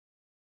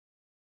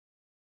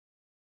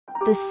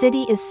The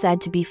city is said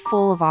to be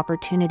full of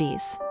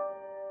opportunities.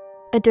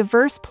 A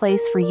diverse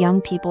place for young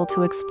people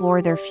to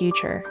explore their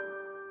future.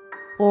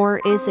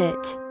 Or is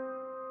it?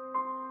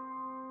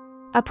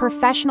 A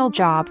professional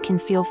job can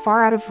feel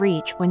far out of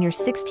reach when you're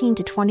 16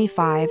 to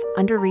 25,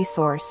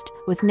 under-resourced,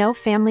 with no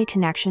family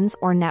connections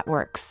or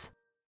networks.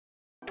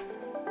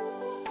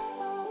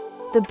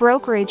 The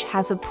brokerage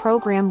has a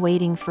program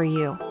waiting for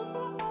you.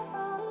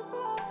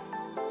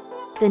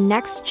 The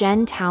Next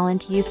Gen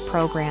Talent Youth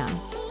Program.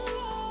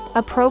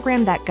 A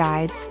program that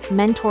guides,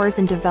 mentors,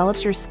 and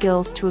develops your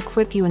skills to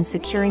equip you in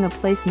securing a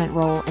placement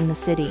role in the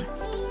city.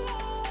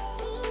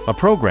 A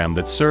program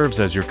that serves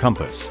as your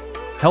compass,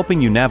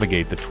 helping you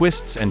navigate the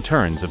twists and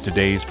turns of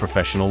today's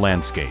professional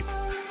landscape.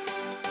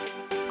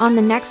 On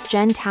the Next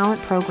Gen Talent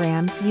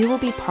Program, you will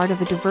be part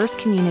of a diverse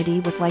community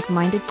with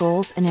like-minded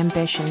goals and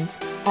ambitions,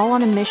 all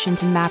on a mission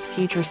to map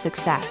future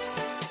success.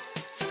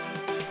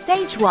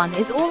 Stage 1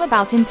 is all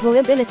about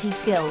employability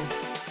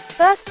skills.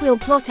 First, we'll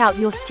plot out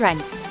your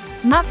strengths,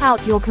 map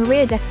out your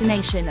career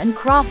destination, and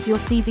craft your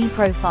CV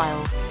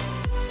profile.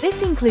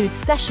 This includes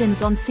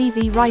sessions on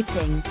CV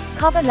writing,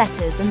 cover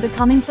letters, and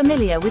becoming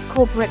familiar with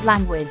corporate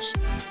language.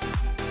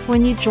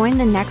 When you join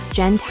the Next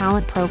Gen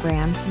Talent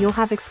Program, you'll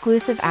have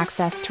exclusive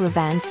access to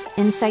events,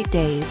 insight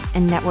days,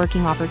 and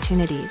networking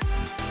opportunities.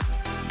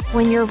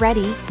 When you're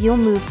ready, you'll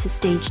move to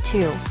Stage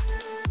 2.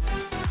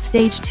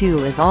 Stage 2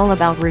 is all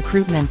about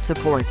recruitment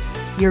support.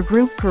 Your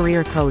group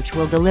career coach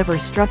will deliver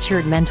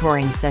structured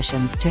mentoring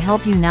sessions to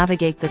help you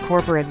navigate the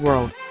corporate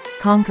world,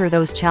 conquer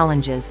those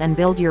challenges, and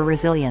build your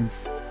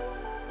resilience.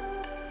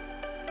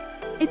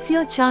 It's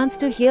your chance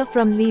to hear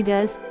from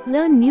leaders,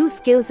 learn new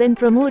skills, and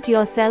promote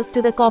yourself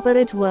to the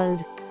corporate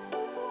world.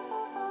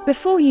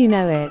 Before you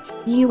know it,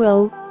 you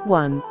will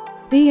 1.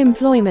 Be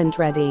employment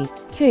ready.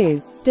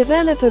 2.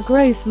 Develop a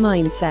growth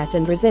mindset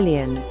and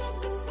resilience.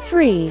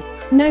 3.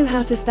 Know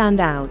how to stand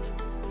out.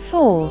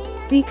 4.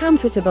 Be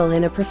comfortable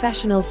in a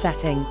professional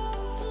setting.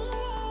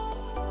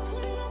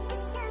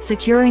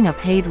 Securing a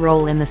paid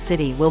role in the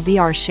city will be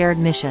our shared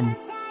mission.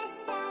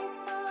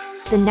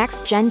 The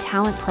Next Gen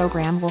Talent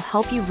Program will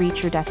help you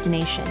reach your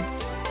destination.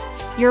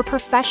 Your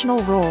professional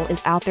role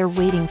is out there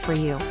waiting for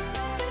you.